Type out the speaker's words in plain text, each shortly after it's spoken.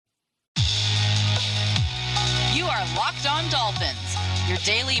are Locked On Dolphins, your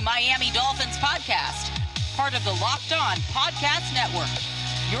daily Miami Dolphins podcast, part of the Locked On Podcast Network,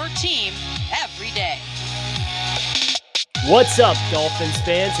 your team every day. What's up, Dolphins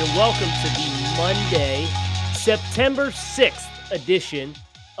fans, and welcome to the Monday, September 6th edition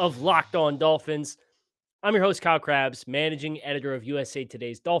of Locked On Dolphins. I'm your host, Kyle Krabs, managing editor of USA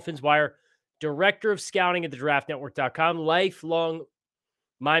Today's Dolphins Wire, director of scouting at thedraftnetwork.com, lifelong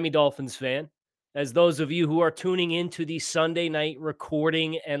Miami Dolphins fan. As those of you who are tuning into the Sunday night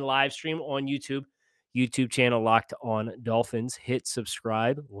recording and live stream on YouTube channel Locked On Dolphins, hit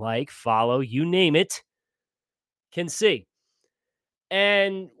subscribe, like, follow, you name it, can see.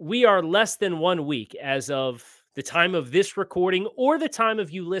 And we are less than 1 week as of the time of this recording or the time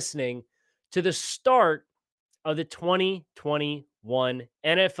of you listening to the start of the 2021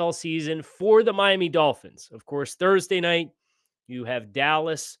 NFL season for the Miami Dolphins. Of course, Thursday night, you have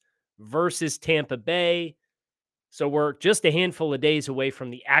Dallas versus Tampa Bay. So we're just a handful of days away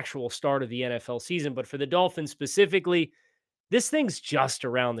from the actual start of the NFL season. But for the Dolphins specifically, this thing's just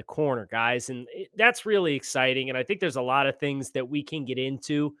around the corner, guys. And that's really exciting. And I think there's a lot of things that we can get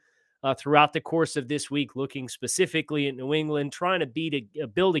into throughout the course of this week, looking specifically at New England, trying to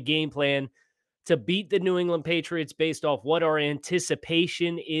build a game plan to beat the New England Patriots based off what our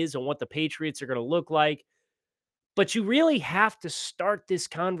anticipation is on what the Patriots are going to look like. But you really have to start this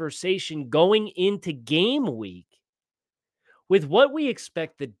conversation going into game week with what we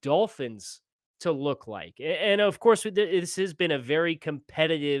expect the Dolphins to look like. And of course, this has been a very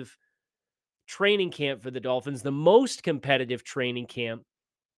competitive training camp for the Dolphins, the most competitive training camp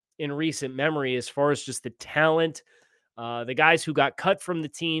in recent memory as far as just the talent, the guys who got cut from the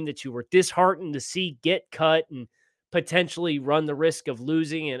team that you were disheartened to see get cut and potentially run the risk of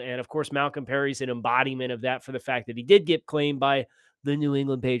losing. And of course, Malcolm Perry's an embodiment of that for the fact that he did get claimed by the New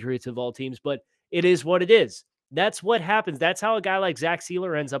England Patriots of all teams, but it is what it is. That's what happens. That's how a guy like Zach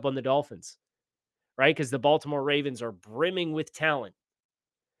Sealer ends up on the Dolphins, right? Because the Baltimore Ravens are brimming with talent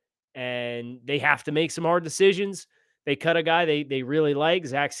and they have to make some hard decisions. They cut a guy they really like,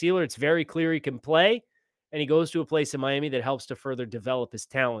 Zach Sealer. It's very clear he can play, and he goes to a place in Miami that helps to further develop his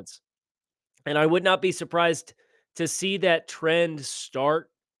talents. And I would not be surprised to see that trend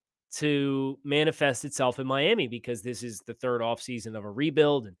start to manifest itself in Miami because this is the third offseason of a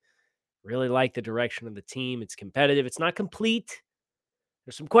rebuild and really like the direction of the team. It's competitive. It's not complete.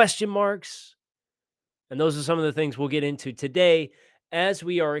 There's some question marks. And those are some of the things we'll get into today as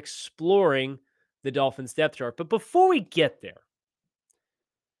we are exploring the Dolphins depth chart. But before we get there,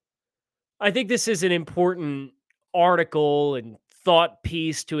 I think this is an important article and thought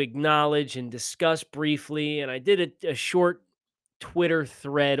piece to acknowledge and discuss briefly. And I did a short Twitter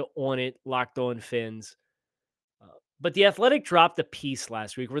thread on it, Locked On Fins. But The Athletic dropped a piece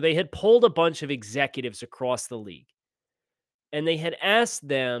last week where they had polled a bunch of executives across the league. And they had asked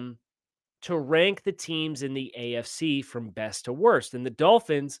them to rank the teams in the AFC from best to worst. And the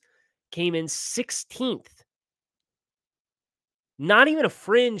Dolphins came in 16th. Not even a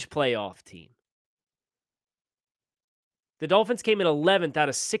fringe playoff team. The Dolphins came in 11th out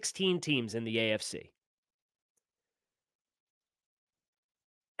of 16 teams in the AFC.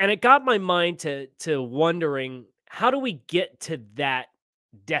 And it got my mind to wondering, how do we get to that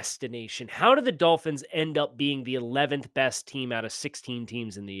destination? How do the Dolphins end up being the 11th best team out of 16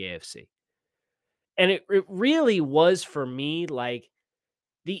 teams in the AFC? And it really was for me like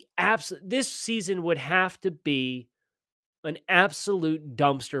this season would have to be an absolute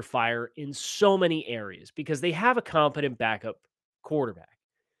dumpster fire in so many areas because they have a competent backup quarterback.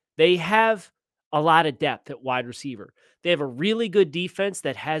 They have a lot of depth at wide receiver. They have a really good defense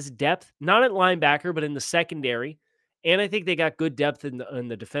that has depth, not at linebacker, but in the secondary. And I think they got good depth in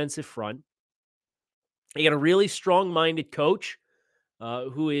the defensive front. They got a really strong-minded coach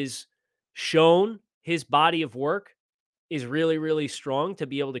who is shown his body of work is really, really strong to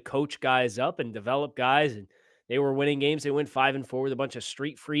be able to coach guys up and develop guys. And they were winning games. They went 5-4 with a bunch of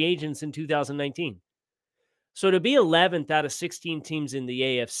street free agents in 2019. So to be 11th out of 16 teams in the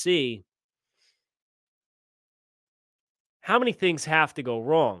AFC, how many things have to go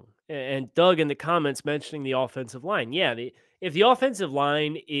wrong? And Doug in the comments mentioning the offensive line. Yeah, if the offensive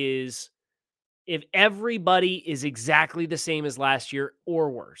line is, if everybody is exactly the same as last year or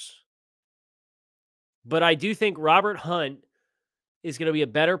worse. But I do think Robert Hunt is going to be a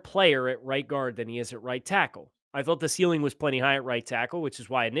better player at right guard than he is at right tackle. I thought the ceiling was plenty high at right tackle, which is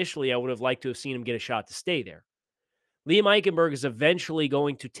why initially I would have liked to have seen him get a shot to stay there. Liam Eichenberg is eventually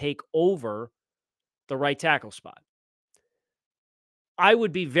going to take over the right tackle spot. I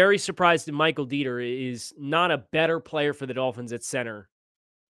would be very surprised if Michael Dieter is not a better player for the Dolphins at center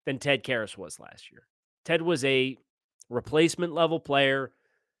than Ted Karras was last year. Ted was a replacement level player.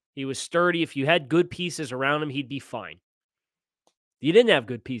 He was sturdy. If you had good pieces around him, he'd be fine. You didn't have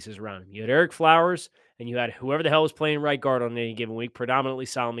good pieces around him. You had Eric Flowers, and you had whoever the hell was playing right guard on any given week, predominantly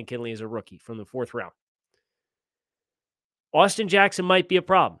Solomon Kinley as a rookie from the 4th round. Austin Jackson might be a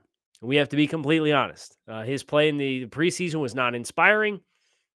problem. We have to be completely honest. His play in the preseason was not inspiring.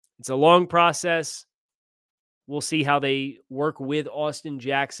 It's a long process. We'll see how they work with Austin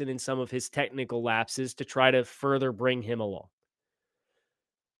Jackson in some of his technical lapses to try to further bring him along.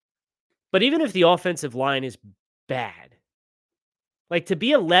 But even if the offensive line is bad, like to be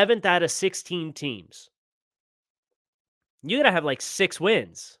 11th out of 16 teams, you got to have like 6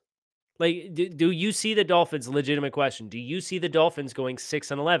 wins. Like, do you see the Dolphins, legitimate question, do you see the Dolphins going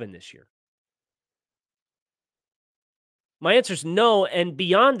 6-11 this year? My answer is no. And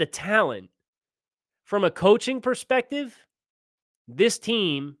beyond the talent, from a coaching perspective, this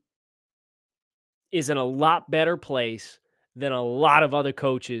team is in a lot better place than a lot of other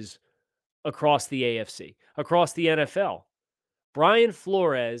coaches across the AFC, across the NFL. Brian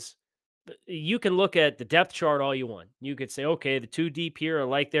Flores, you can look at the depth chart all you want. You could say, okay, the 2 deep here, I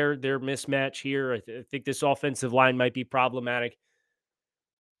like their mismatch here. I think this offensive line might be problematic.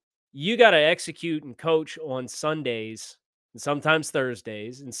 You got to execute and coach on Sundays and sometimes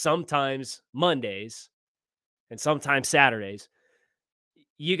Thursdays and sometimes Mondays and sometimes Saturdays.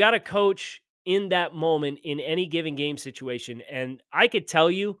 You got to coach in that moment in any given game situation. And I could tell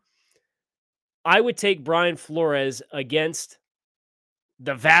you, I would take Brian Flores against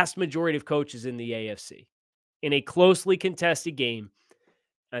the vast majority of coaches in the AFC in a closely contested game,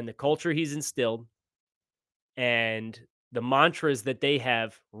 and the culture he's instilled and the mantras that they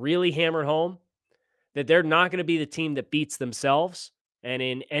have really hammered home, that they're not going to be the team that beats themselves. And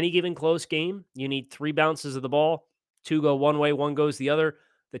in any given close game, you need 3 bounces of the ball, 2 go one way, 1 goes the other.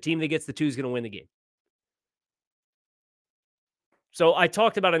 The team that gets the 2 is going to win the game. So I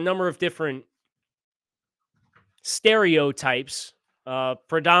talked about a number of different stereotypes.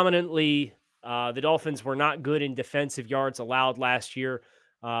 Predominantly, the Dolphins were not good in defensive yards allowed last year.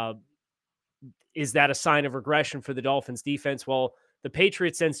 Is that a sign of regression for the Dolphins defense? Well, the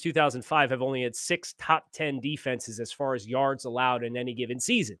Patriots since 2005 have only had 6 top 10 defenses as far as yards allowed in any given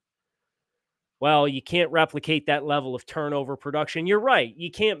season. Well, you can't replicate that level of turnover production. You're right. You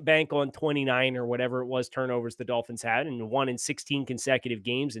can't bank on 29 or whatever it was turnovers the Dolphins had and won in 16 consecutive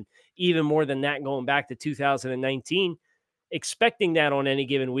games, and even more than that going back to 2019. Expecting that on any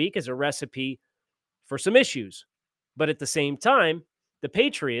given week is a recipe for some issues. But at the same time, the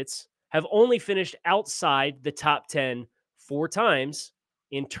Patriots have only finished outside the top 10 4 times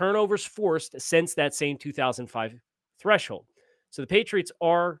in turnovers forced since that same 2005 threshold. So the Patriots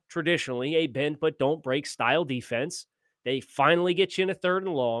are traditionally a bend but don't break style defense. They finally get you in a 3rd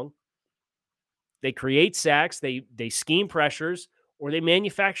and long. They create sacks, they scheme pressures, or they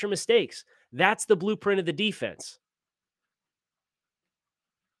manufacture mistakes. That's the blueprint of the defense.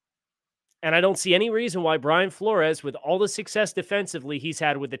 And I don't see any reason why Brian Flores, with all the success defensively he's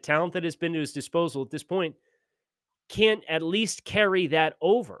had with the talent that has been to his disposal at this point, can't at least carry that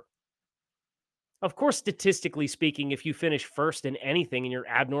over. Of course, statistically speaking, if you finish first in anything and you're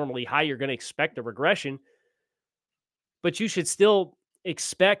abnormally high, you're going to expect a regression. But you should still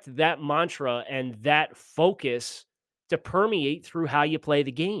expect that mantra and that focus to permeate through how you play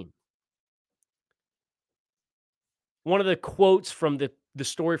the game. One of the quotes from the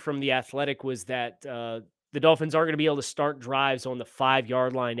story from The Athletic was that the Dolphins aren't going to be able to start drives on the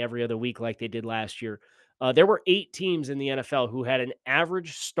 5-yard line every other week like they did last year. There were 8 teams in the NFL who had an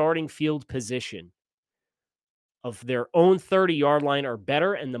average starting field position of their own 30-yard line or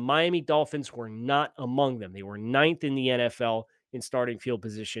better, and the Miami Dolphins were not among them. They were 9th in the NFL in starting field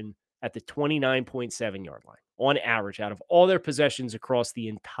position at the 29.7-yard line on average out of all their possessions across the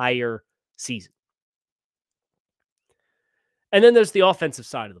entire season. And then there's the offensive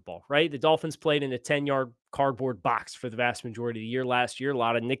side of the ball, right? The Dolphins played in a 10-yard cardboard box for the vast majority of the year last year. A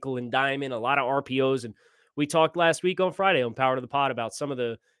lot of nickel and diamond, a lot of RPOs. And we talked last week on Friday on Power to the Pod about some of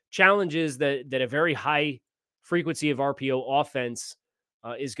the challenges that a very high frequency of RPO offense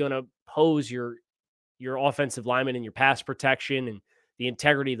is going to pose your offensive lineman and your pass protection and the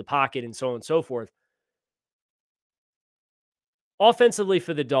integrity of the pocket and so on and so forth. Offensively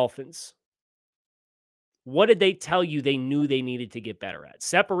for the Dolphins, what did they tell you they knew they needed to get better at?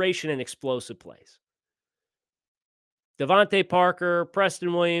 Separation and explosive plays. Devontae Parker,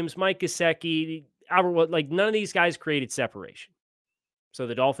 Preston Williams, Mike Gesicki, Albert, like none of these guys created separation. So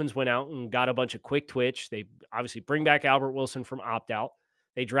the Dolphins went out and got a bunch of quick twitch. They obviously bring back Albert Wilson from opt-out.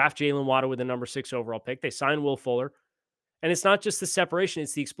 They draft Jalen Waddle with the number 6 overall pick. They sign Will Fuller. And it's not just the separation,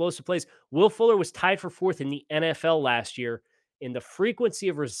 it's the explosive plays. Will Fuller was tied for fourth in the NFL last year in the frequency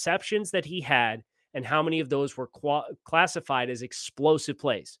of receptions that he had and how many of those were classified as explosive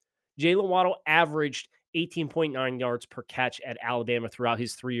plays. Jalen Waddle averaged 18.9 yards per catch at Alabama throughout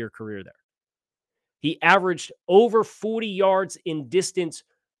his 3-year career there. He averaged over 40 yards in distance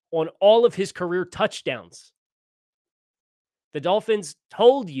on all of his career touchdowns. The Dolphins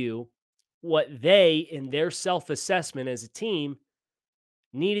told you what they, in their self-assessment as a team,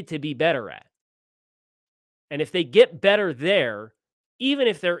 needed to be better at. And if they get better there, even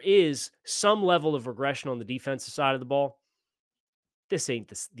if there is some level of regression on the defensive side of the ball, this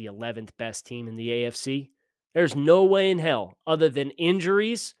ain't the 11th best team in the AFC. There's no way in hell, other than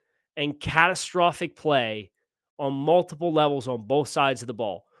injuries and catastrophic play on multiple levels on both sides of the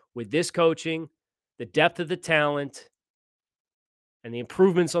ball. With this coaching, the depth of the talent, and the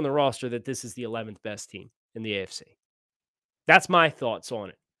improvements on the roster, that this is the 11th best team in the AFC. That's my thoughts on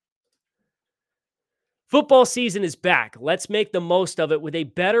it. Football season is back. Let's make the most of it with a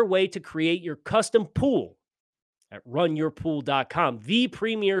better way to create your custom pool at runyourpool.com, the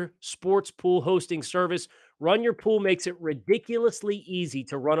premier sports pool hosting service. Run Your Pool makes it ridiculously easy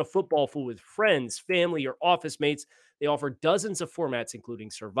to run a football pool with friends, family, or office mates. They offer dozens of formats,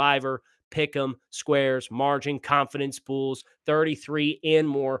 including Survivor, Pick'em, Squares, Margin, Confidence Pools, 33, and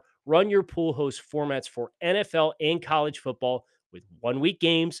more. Run Your Pool hosts formats for NFL and college football with 1-week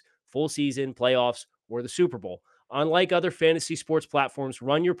games, full season, playoffs, or the Super Bowl. Unlike other fantasy sports platforms,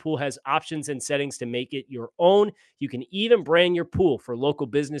 Run Your Pool has options and settings to make it your own. You can even brand your pool for local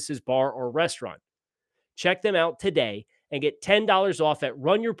businesses, bar, or restaurant. Check them out today and get $10 off at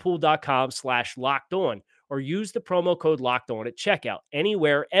runyourpool.com/lockedon or use the promo code LOCKEDON at checkout.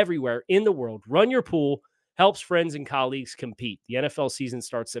 Anywhere, everywhere in the world, Run Your Pool helps friends and colleagues compete. The NFL season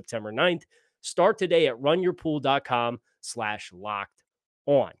starts September 9th. Start today at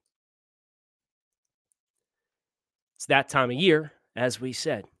runyourpool.com/lockedon. It's that time of year, as we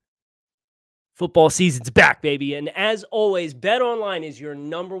said. Football season's back, baby. And as always, BetOnline is your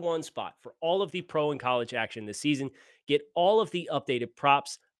number one spot for all of the pro and college action this season. Get all of the updated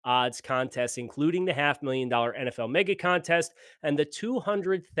props, odds, contests, including the $500,000 NFL Mega Contest and the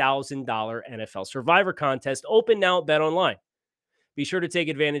 $200,000 NFL Survivor Contest, open now at BetOnline. Be sure to take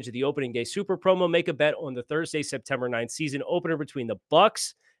advantage of the opening day super promo. Make a bet on the Thursday, September 9th season opener between the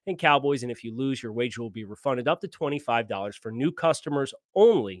Bucs and Cowboys. And if you lose, your wager will be refunded up to $25 for new customers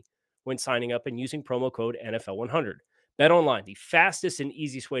only when signing up and using promo code NFL100. BetOnline, the fastest and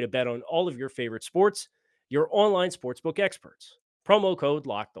easiest way to bet on all of your favorite sports. Your online sportsbook experts. Promo code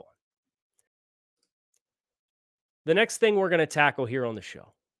Locked On. The next thing we're going to tackle here on the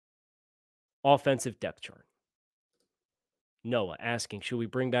show, offensive depth chart. Noah asking, should we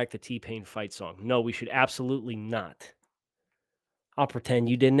bring back the T-Pain fight song? No, we should absolutely not. I'll pretend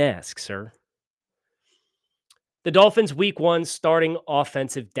you didn't ask, sir. The Dolphins' Week 1 starting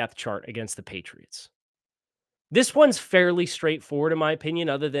offensive depth chart against the Patriots. This one's fairly straightforward, in my opinion,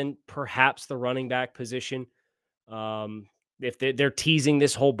 other than perhaps the running back position. If they're teasing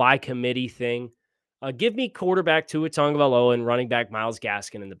this whole by committee thing, give me quarterback Tua Tagovailoa and running back Myles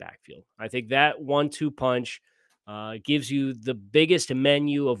Gaskin in the backfield. I think that 1-2 punch gives you the biggest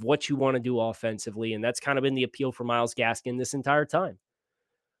menu of what you want to do offensively, and that's kind of been the appeal for Myles Gaskin this entire time.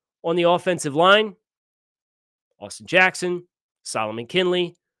 On the offensive line, Austin Jackson, Solomon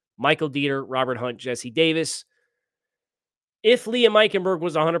Kinley, Michael Dieter, Robert Hunt, Jesse Davis. If Liam Eichenberg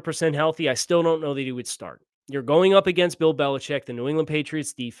was 100% healthy, I still don't know that he would start. You're going up against Bill Belichick, the New England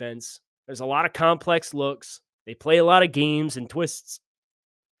Patriots defense. There's a lot of complex looks. They play a lot of games and twists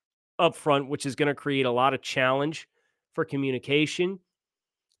up front, which is going to create a lot of challenge for communication.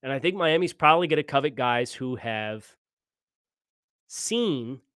 And I think Miami's probably going to covet guys who have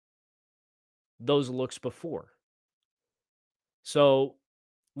seen those looks before. So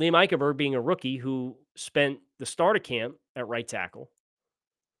Liam Eichenberg, being a rookie who spent the start of camp at right tackle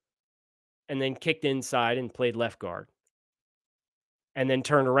and then kicked inside and played left guard and then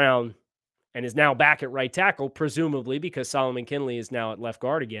turned around and is now back at right tackle, presumably because Solomon Kinley is now at left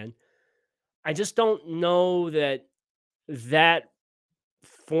guard again. I just don't know that that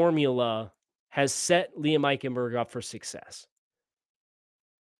formula has set Liam Eichenberg up for success.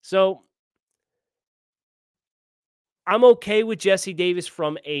 So I'm okay with Jesse Davis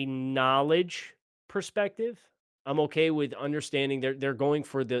from a knowledge perspective. I'm okay with understanding they're going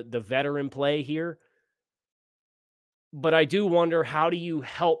for the veteran play here. But I do wonder, how do you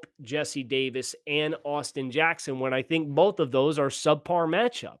help Jesse Davis and Austin Jackson when I think both of those are subpar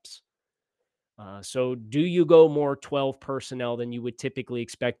matchups? So do you go more 12 personnel than you would typically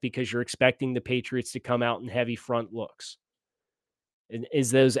expect because you're expecting the Patriots to come out in heavy front looks? And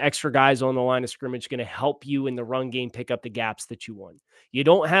is those extra guys on the line of scrimmage going to help you in the run game pick up the gaps that you want? You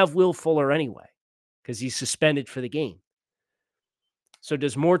don't have Will Fuller anyway because he's suspended for the game. So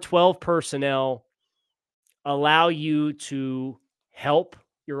does more 12 personnel allow you to help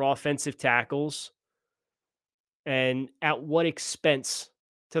your offensive tackles, and at what expense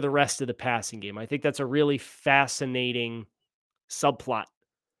to the rest of the passing game? I think that's a really fascinating subplot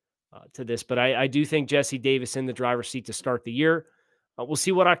to this, but I do think Jesse Davis in the driver's seat to start the year. We'll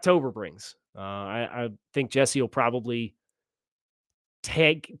see what October brings. I think Jesse will probably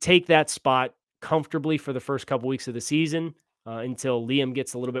take that spot comfortably for the first couple weeks of the season until Liam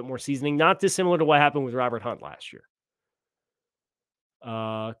gets a little bit more seasoning. Not dissimilar to what happened with Robert Hunt last year.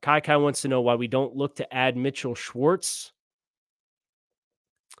 Kai wants to know why we don't look to add Mitchell Schwartz.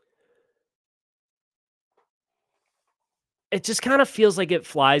 It just kind of feels like it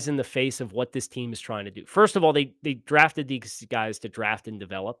flies in the face of what this team is trying to do. First of all, they drafted these guys to draft and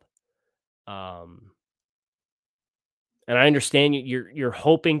develop. And I understand you're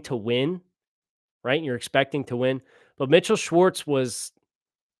hoping to win, right? You're expecting to win. But Mitchell Schwartz was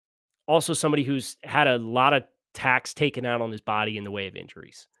also somebody who's had a lot of tax taken out on his body in the way of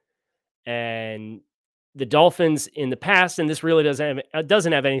injuries. And the Dolphins in the past, and this really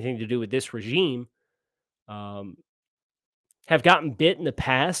doesn't have anything to do with this regime, have gotten bit in the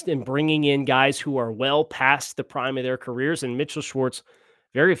past in bringing in guys who are well past the prime of their careers. And Mitchell Schwartz,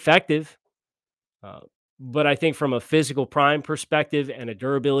 very effective. But I think from a physical prime perspective and a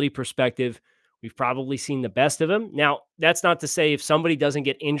durability perspective, we've probably seen the best of him. Now, that's not to say if somebody doesn't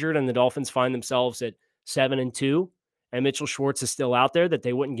get injured and the Dolphins find themselves at 7-2 and Mitchell Schwartz is still out there, that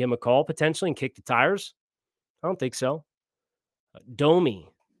they wouldn't give him a call potentially and kick the tires. I don't think so. Domi,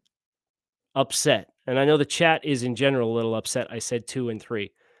 upset. And I know the chat is in general a little upset. I said 2 and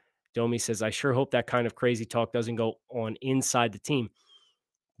 3. Domi says, I sure hope that kind of crazy talk doesn't go on inside the team.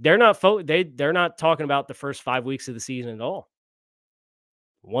 They're not they're not talking about the first 5 weeks of the season at all.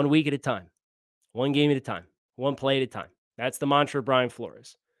 1 week at a time, 1 game at a time, 1 play at a time. That's the mantra of Brian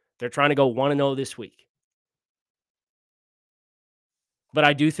Flores. They're trying to go 1-0 this week. But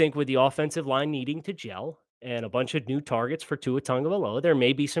I do think with the offensive line needing to gel and a bunch of new targets for Tua Tagovailoa, there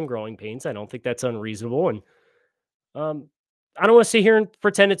may be some growing pains. I don't think that's unreasonable. And I don't want to sit here and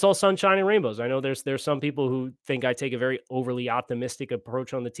pretend it's all sunshine and rainbows. I know there's some people who think I take a very overly optimistic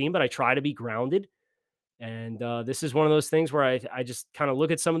approach on the team, but I try to be grounded. And this is one of those things where I just kind of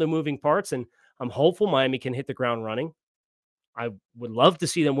look at some of the moving parts, and I'm hopeful Miami can hit the ground running. I would love to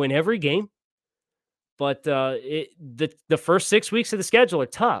see them win every game, but the first 6 weeks of the schedule are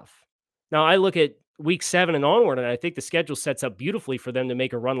tough. Now, I look at week 7 and onward, and I think the schedule sets up beautifully for them to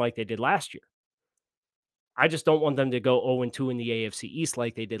make a run like they did last year. I just don't want them to go 0-2 in the AFC East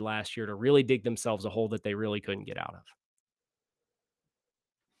like they did last year to really dig themselves a hole that they really couldn't get out of.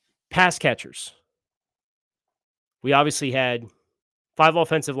 Pass catchers. We obviously had 5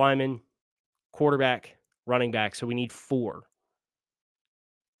 offensive linemen, quarterback, running back, so we need 4.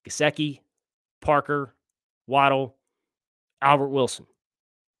 Gesicki, Parker, Waddle, Albert Wilson.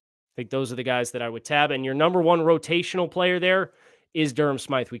 I think those are the guys that I would tab. And your number 1 rotational player there is Durham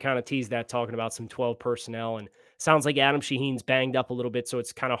Smythe. We kind of teased that talking about some 12 personnel, and sounds like Adam Shaheen's banged up a little bit, so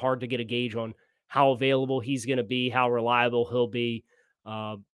it's kind of hard to get a gauge on how available he's going to be, how reliable he'll be.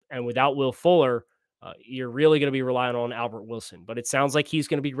 And without Will Fuller, you're really going to be relying on Albert Wilson. But it sounds like he's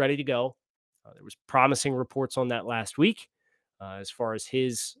going to be ready to go. There was promising reports on that last week as far as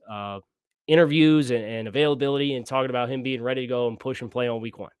his interviews and availability, and talking about him being ready to go and push and play on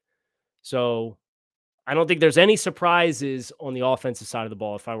week 1. So I don't think there's any surprises on the offensive side of the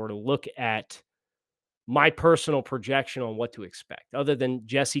ball if I were to look at my personal projection on what to expect, other than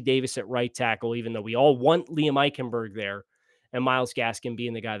Jesse Davis at right tackle, even though we all want Liam Eichenberg there, and Myles Gaskin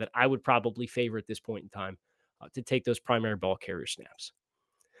being the guy that I would probably favor at this point in time to take those primary ball carrier snaps.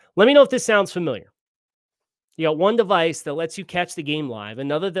 Let me know if this sounds familiar. You got one device that lets you catch the game live,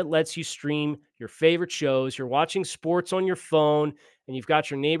 another that lets you stream your favorite shows. You're watching sports on your phone, and you've got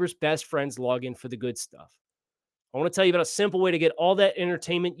your neighbor's best friends log in for the good stuff. I want to tell you about a simple way to get all that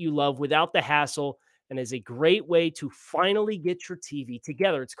entertainment you love without the hassle, and is a great way to finally get your TV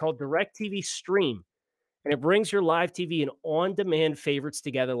together. It's called DirecTV Stream, and it brings your live TV and on-demand favorites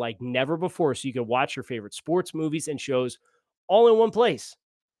together like never before, so you can watch your favorite sports, movies, and shows all in one place.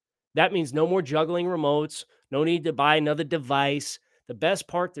 That means no more juggling remotes, no need to buy another device. The best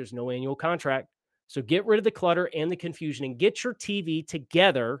part, there's no annual contract. So get rid of the clutter and the confusion and get your TV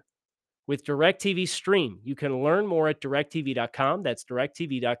together with DirecTV Stream. You can learn more at directv.com. That's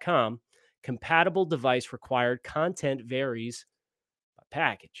directv.com. Compatible device required. Content varies by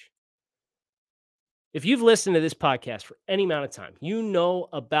package. If you've listened to this podcast for any amount of time, you know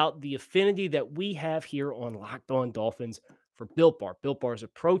about the affinity that we have here on Locked On Dolphins for Built Bar. Built Bar is a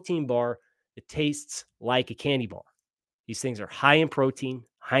protein bar that tastes like a candy bar. These things are high in protein,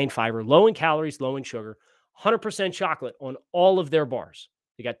 high in fiber, low in calories, low in sugar, 100% chocolate on all of their bars.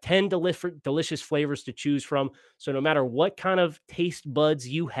 They got 10 delicious flavors to choose from. So no matter what kind of taste buds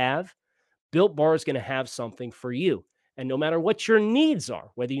you have, Built Bar is going to have something for you. And no matter what your needs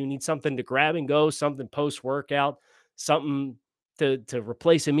are, whether you need something to grab and go, something post workout, something to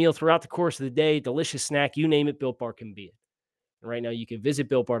replace a meal throughout the course of the day, delicious snack, you name it, Built Bar can be it. And right now, you can visit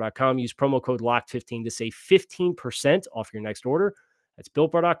BuiltBar.com, use promo code LOCK15 to save 15% off your next order. That's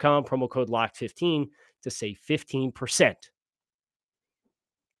BuiltBar.com, promo code LOCK15 to save 15%.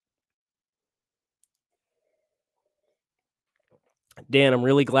 Dan, I'm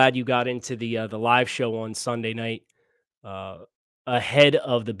really glad you got into the live show on Sunday night ahead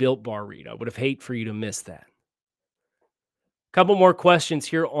of the Built Bar read. I would have hated for you to miss that. Couple more questions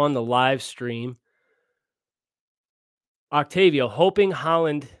here on the live stream. Octavio, hoping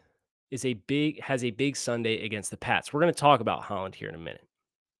Holland has a big Sunday against the Pats. We're going to talk about Holland here in a minute.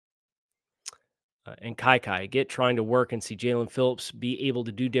 And Kai, get trying to work and see Jalen Phillips be able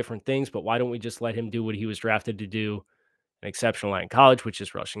to do different things, but why don't we just let him do what he was drafted to do an exceptional at in college, which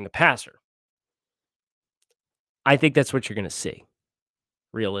is rushing the passer? I think that's what you're going to see,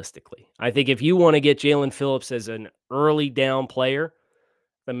 realistically. I think if you want to get Jalen Phillips as an early down player,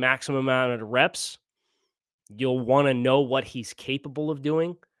 the maximum amount of reps, you'll want to know what he's capable of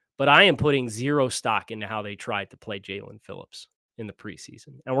doing. But I am putting zero stock into how they tried to play Jalen Phillips in the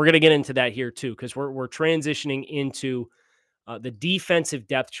preseason. And we're going to get into that here too, because we're transitioning into the defensive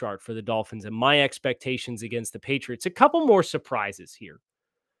depth chart for the Dolphins and my expectations against the Patriots. A couple more surprises here.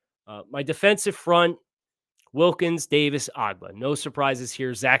 My defensive front, Wilkins, Davis, Agba. No surprises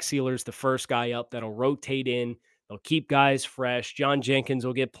here. Zach Sealer's the first guy up that'll rotate in. They'll keep guys fresh. John Jenkins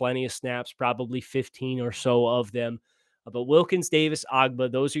will get plenty of snaps, probably 15 or so of them. But Wilkins, Davis,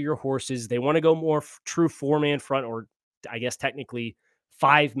 Agba, those are your horses. They want to go more true four-man front, or I guess technically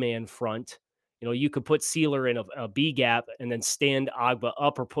five-man front. You know, you could put Sealer in a B gap and then stand Agba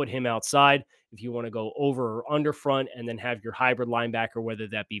up or put him outside if you want to go over or under front and then have your hybrid linebacker, whether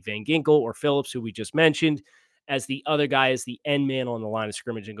that be Van Ginkel or Phillips, who we just mentioned, as the other guy is the end man on the line of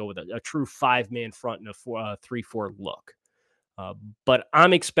scrimmage and go with a true five-man front and a 3-4 look. But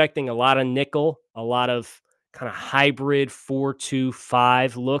I'm expecting a lot of nickel, a lot of kind of hybrid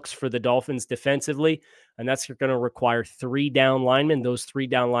 4-2-5 looks for the Dolphins defensively. And that's going to require three down linemen, those three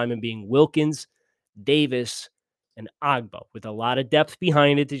down linemen being Wilkins, Davis, and Agba, with a lot of depth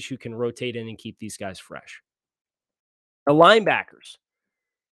behind it that you can rotate in and keep these guys fresh. The linebackers.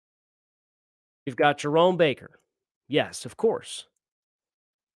 You've got Jerome Baker. Yes, of course.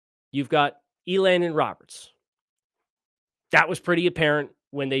 You've got Elandon Roberts. That was pretty apparent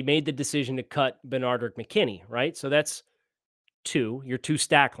when they made the decision to cut Bernard McKinney, right? So that's your two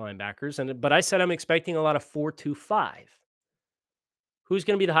stack linebackers. But I said I'm expecting a lot of 4-2-5. Who's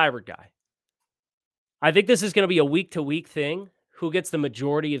going to be the hybrid guy? I think this is going to be a week-to-week thing. Who gets the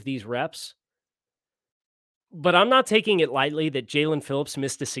majority of these reps? But I'm not taking it lightly that Jalen Phillips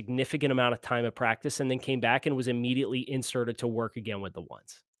missed a significant amount of time of practice and then came back and was immediately inserted to work again with the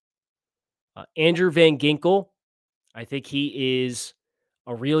ones. Andrew Van Ginkel, I think he is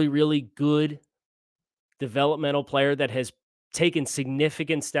a really, really good developmental player that has taken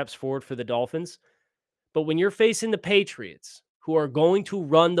significant steps forward for the Dolphins. But when you're facing the Patriots, who are going to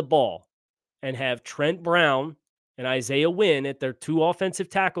run the ball and have Trent Brown and Isaiah Wynn at their two offensive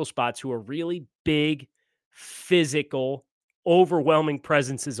tackle spots, who are really big, physical, overwhelming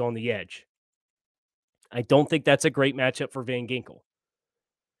presences on the edge, I don't think that's a great matchup for Van Ginkel.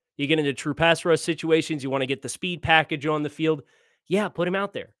 You get into true pass rush situations, you want to get the speed package on the field. Yeah, put him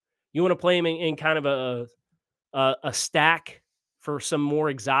out there. You want to play him in kind of a stack for some more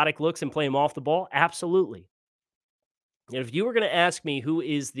exotic looks and play him off the ball? Absolutely. And if you were going to ask me who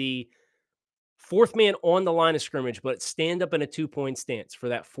is the fourth man on the line of scrimmage, but stand up in a 2-point stance for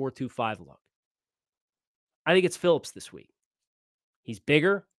that 4-2-5 look, I think it's Phillips this week. He's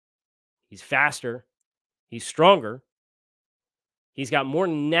bigger. He's faster. He's stronger. He's got more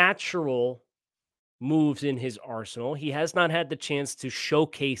natural moves in his arsenal. He has not had the chance to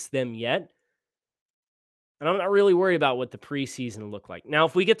showcase them yet. And I'm not really worried about what the preseason looked like. Now,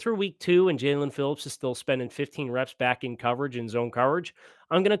 if we get through week 2 and Jalen Phillips is still spending 15 reps back in coverage and zone coverage,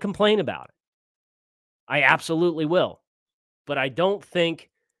 I'm going to complain about it. I absolutely will. But I don't think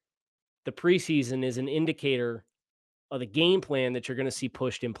the preseason is an indicator of the game plan that you're going to see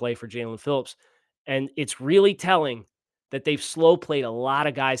pushed in play for Jalen Phillips. And it's really telling that they've slow played a lot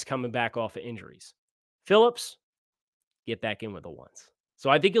of guys coming back off of injuries. Phillips, get back in with the ones. So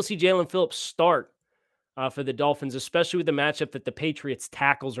I think you'll see Jalen Phillips start for the Dolphins, especially with the matchup that the Patriots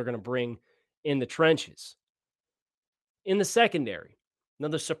tackles are going to bring in the trenches. In the secondary,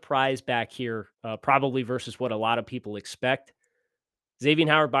 another surprise back here, probably versus what a lot of people expect. Xavier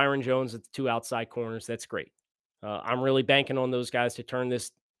Howard, Byron Jones at the two outside corners. That's great. I'm really banking on those guys to turn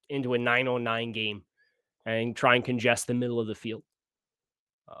this into a 9-on-9 game and try and congest the middle of the field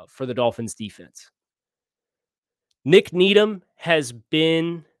for the Dolphins defense. Nick Needham has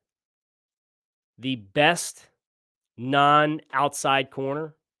been the best non-outside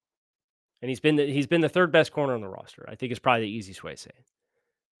corner, and he's been the third best corner on the roster. I think is probably the easiest way to say it.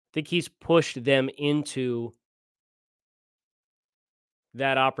 I think he's pushed them into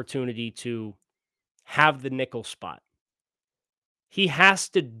that opportunity to have the nickel spot. He has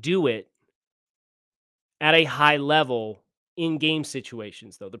to do it at a high level in game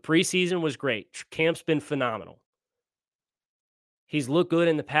situations, though. The preseason was great. Camp's been phenomenal. He's looked good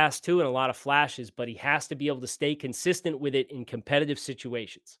in the past, too, in a lot of flashes, but he has to be able to stay consistent with it in competitive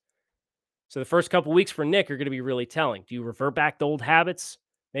situations. So the first couple weeks for Nick are going to be really telling. Do you revert back to old habits,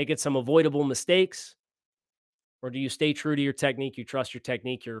 make it some avoidable mistakes, or do you stay true to your technique? You trust your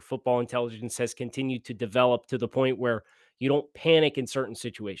technique. Your football intelligence has continued to develop to the point where you don't panic in certain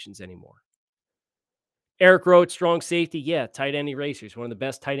situations anymore. Eric Rowe, strong safety. Yeah, tight end eraser. He's one of the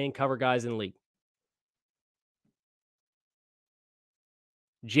best tight end cover guys in the league.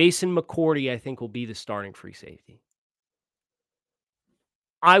 Jason McCourty, I think, will be the starting free safety.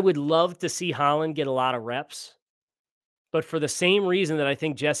 I would love to see Holland get a lot of reps, but for the same reason that I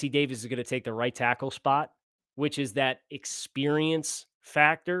think Jesse Davis is going to take the right tackle spot, which is that experience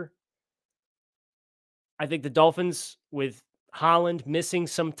factor, I think the Dolphins, with Holland missing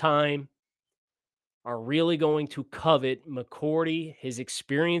some time, are really going to covet McCourty, his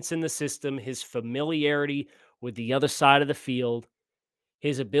experience in the system, his familiarity with the other side of the field,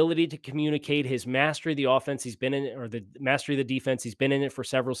 his ability to communicate, his mastery of the offense. He's been in it, or the mastery of the defense. He's been in it for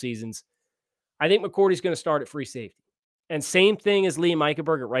several seasons. I think McCourty's going to start at free safety. And same thing as Liam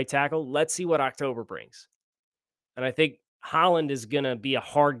Eichenberg at right tackle. Let's see what October brings. And I think Holland is going to be a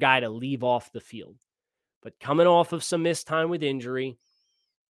hard guy to leave off the field. But coming off of some missed time with injury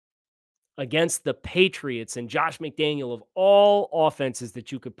against the Patriots and Josh McDaniel, of all offenses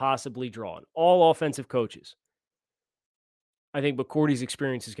that you could possibly draw on, all offensive coaches, I think McCourty's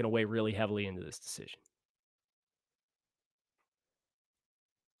experience is going to weigh really heavily into this decision.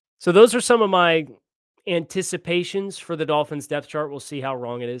 So those are some of my anticipations for the Dolphins depth chart. We'll see how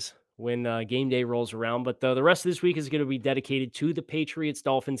wrong it is when game day rolls around. But the rest of this week is going to be dedicated to the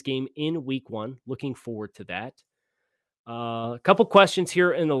Patriots-Dolphins game in week 1. Looking forward to that. A couple questions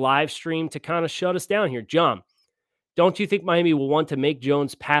here in the live stream to kind of shut us down here. John, don't you think Miami will want to make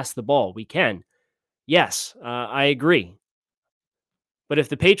Jones pass the ball? We can. Yes, I agree. But if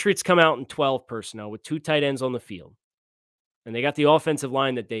the Patriots come out in 12 personnel with 2 tight ends on the field, and they got the offensive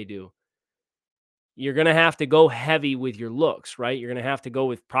line that they do, you're going to have to go heavy with your looks, right? You're going to have to go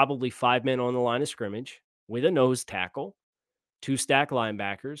with probably 5 men on the line of scrimmage with a nose tackle, 2 stack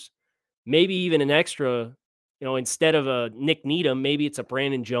linebackers, maybe even an extra, instead of a Nick Needham, maybe it's a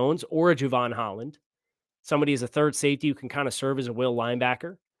Brandon Jones or a Javon Holland. Somebody as a third safety who can kind of serve as a will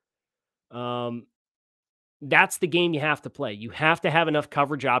linebacker. That's the game you have to play. You have to have enough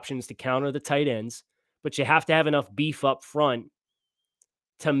coverage options to counter the tight ends, but you have to have enough beef up front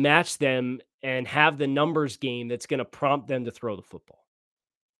to match them and have the numbers game that's going to prompt them to throw the football.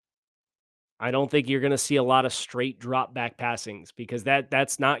 I don't think you're going to see a lot of straight drop back passings because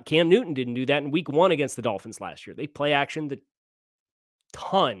that's not, Cam Newton didn't do that in week 1 against the Dolphins last year. They play action the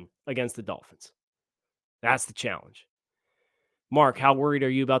ton against the Dolphins. That's the challenge. Mark, how worried are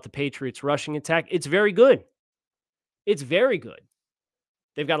you about the Patriots rushing attack? It's very good. It's very good.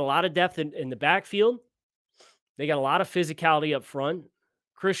 They've got a lot of depth in the backfield. They got a lot of physicality up front.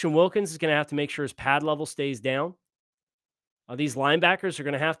 Christian Wilkins is going to have to make sure his pad level stays down. These linebackers are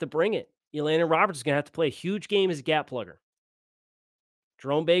going to have to bring it. Elandon Roberts is going to have to play a huge game as a gap plugger.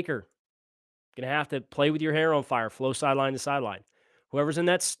 Jerome Baker, going to have to play with your hair on fire, flow sideline to sideline. Whoever's in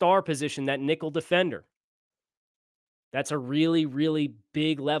that star position, that nickel defender, that's a really, really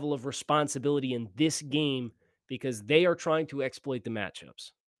big level of responsibility in this game because they are trying to exploit the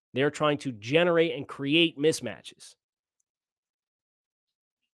matchups. They're trying to generate and create mismatches.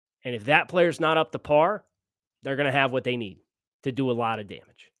 And if that player's not up to par, they're going to have what they need to do a lot of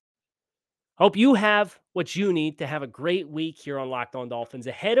damage. Hope you have what you need to have a great week here on Locked On Dolphins.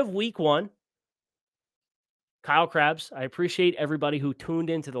 Ahead of week 1, Kyle Krabs, I appreciate everybody who tuned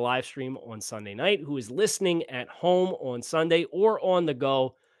into the live stream on Sunday night, who is listening at home on Sunday or on the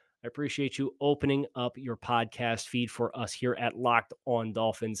go. I appreciate you opening up your podcast feed for us here at Locked On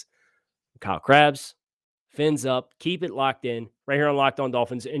Dolphins. Kyle Krabs, fins up, keep it locked in right here on Locked On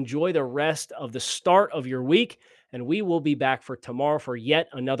Dolphins. Enjoy the rest of the start of your week, and we will be back for tomorrow for yet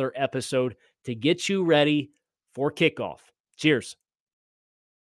another episode to get you ready for kickoff. Cheers.